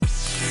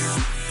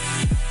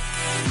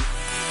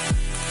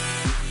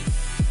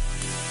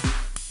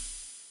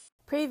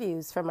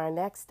previews from our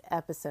next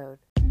episode.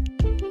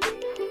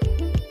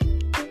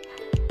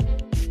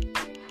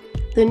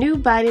 The new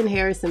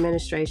Biden-Harris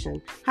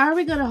administration, how are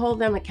we going to hold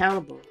them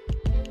accountable?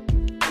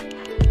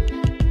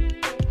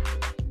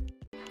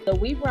 So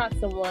we brought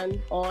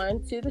someone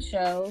on to the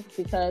show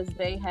because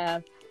they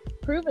have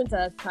proven to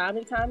us time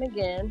and time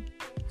again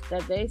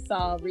that they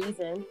saw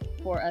reason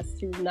for us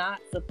to not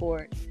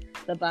support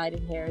the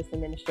Biden-Harris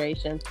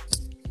administration.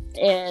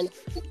 And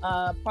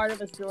part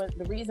of us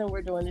the reason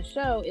we're doing the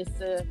show is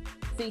to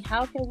see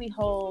how can we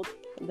hold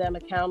them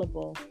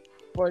accountable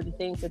for the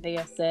things that they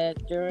have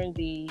said during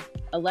the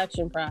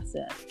election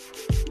process.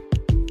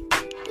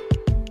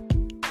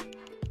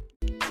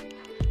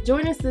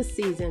 Join us this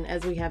season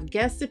as we have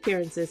guest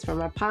appearances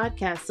from our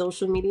podcast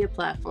social media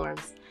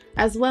platforms,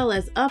 as well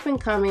as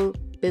up-and-coming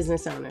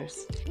business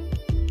owners.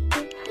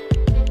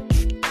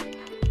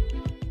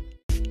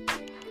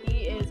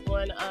 He is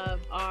one of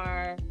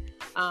our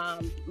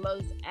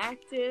most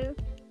active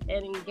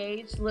and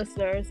engaged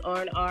listeners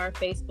on our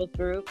Facebook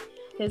group.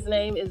 His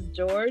name is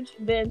George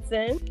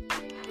Benson.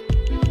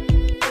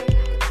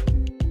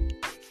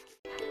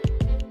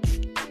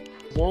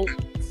 Won't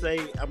say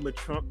I'm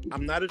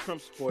not a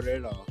Trump supporter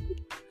at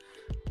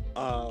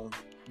all.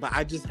 But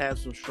I just have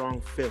some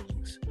strong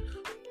feelings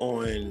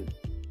on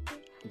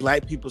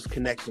Black people's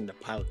connection to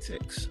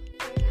politics.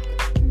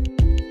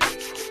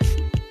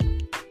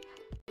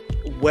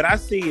 What I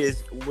see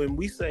is when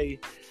we say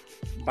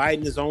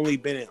Biden has only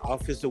been in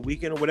office a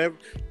weekend or whatever,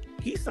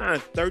 he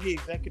signed 30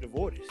 executive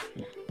orders.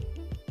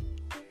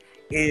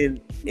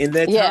 In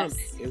that time,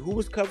 and who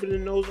was covered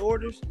in those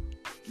orders?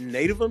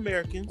 Native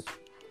Americans.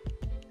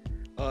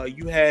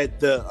 You had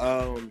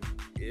the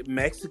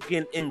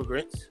Mexican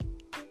immigrants,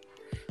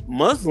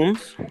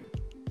 Muslims.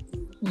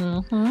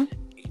 Mm-hmm.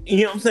 You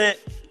know what I'm saying?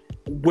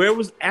 Where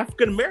was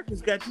African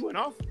Americans got you in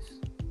office?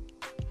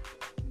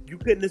 You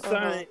couldn't have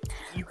signed.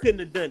 You couldn't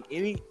have done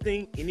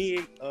anything,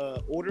 any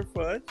order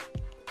for us.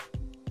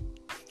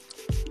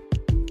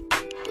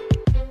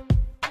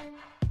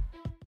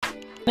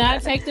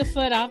 Not take the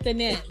foot off the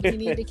neck. We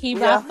need to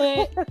keep our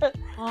foot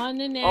on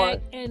the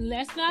neck, and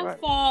let's not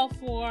fall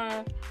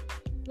for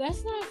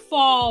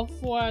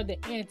the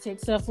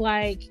antics of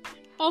like,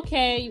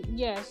 okay,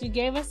 yes, you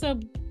gave us a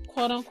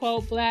quote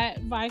unquote Black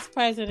vice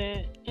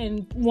president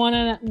and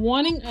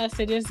wanting us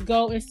to just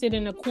go and sit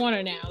in a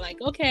corner now.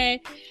 Like, okay,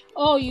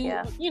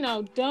 you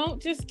know,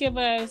 don't just give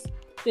us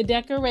the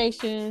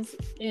decorations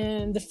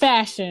and the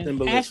fashion.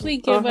 Symbolism. Actually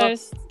give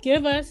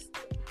us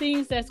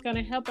things that's going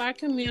to help our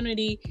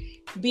community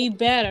be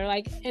better.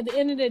 Like, at the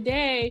end of the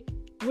day,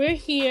 we're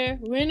here,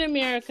 we're in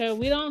America,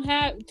 we don't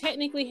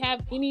technically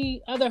have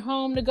any other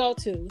home to go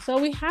to, so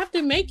we have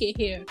to make it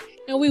here,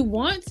 and we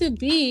want to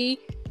be,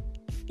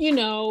 you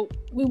know,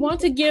 we want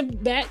to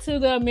give back to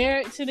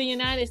the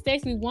United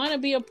States. We want to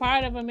be a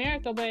part of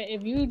America, but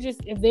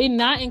if they're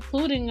not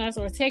including us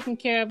or taking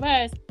care of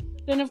us,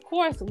 then of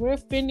course we're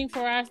fending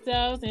for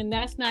ourselves, and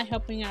that's not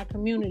helping our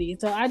community.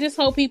 So I just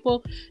hope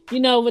people, you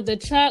know, with the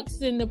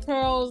Chucks and the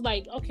pearls,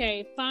 like,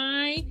 okay,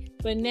 fine,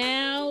 but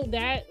now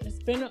that it's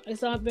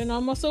been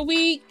almost a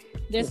week,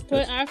 let's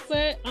put our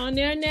foot on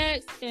their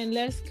necks and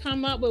let's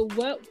come up with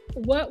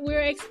what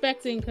we're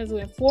expecting, because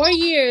in 4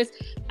 years,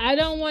 I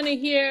don't want to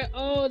hear,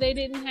 oh, they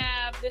didn't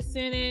have the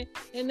Senate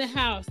and the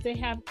House.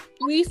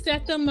 We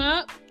set them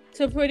up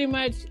to pretty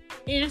much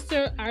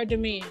answer our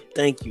demand.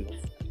 Thank you.